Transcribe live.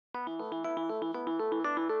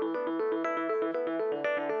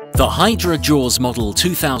The Hydrajaws Model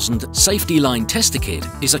 2000 Safety Line Tester Kit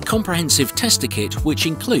is a comprehensive tester kit which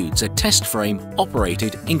includes a test frame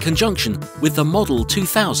operated in conjunction with the Model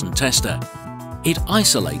 2000 tester. It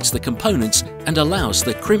isolates the components and allows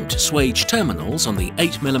the crimped swage terminals on the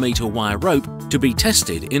 8mm wire rope to be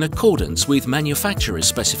tested in accordance with manufacturer's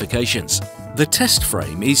specifications. The test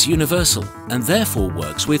frame is universal and therefore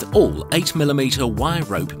works with all 8mm wire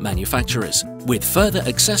rope manufacturers. With further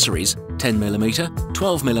accessories, 10mm,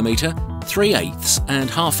 12mm, 3/8 and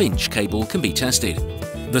 1/2" cable can be tested.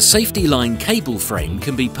 The safety line cable frame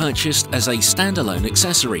can be purchased as a standalone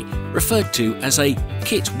accessory, referred to as a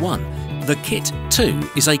Kit 1. The Kit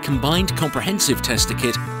 2 is a combined comprehensive tester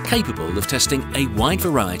kit capable of testing a wide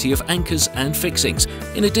variety of anchors and fixings,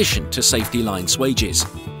 in addition to safety line swages.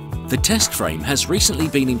 The test frame has recently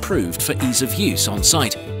been improved for ease of use on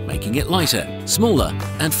site, making it lighter, smaller,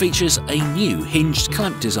 and features a new hinged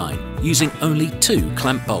clamp design using only 2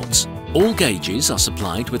 clamp bolts. All gauges are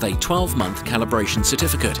supplied with a 12-month calibration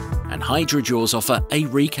certificate, and Hydrajaws offer a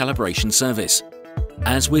recalibration service.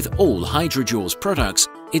 As with all Hydrajaws products,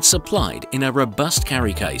 it's supplied in a robust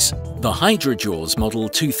carry case. The Hydrajaws Model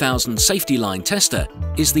 2000 Safety Line Tester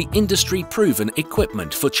is the industry-proven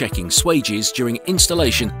equipment for checking swages during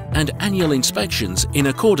installation and annual inspections in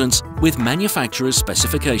accordance with manufacturer's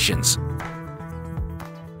specifications.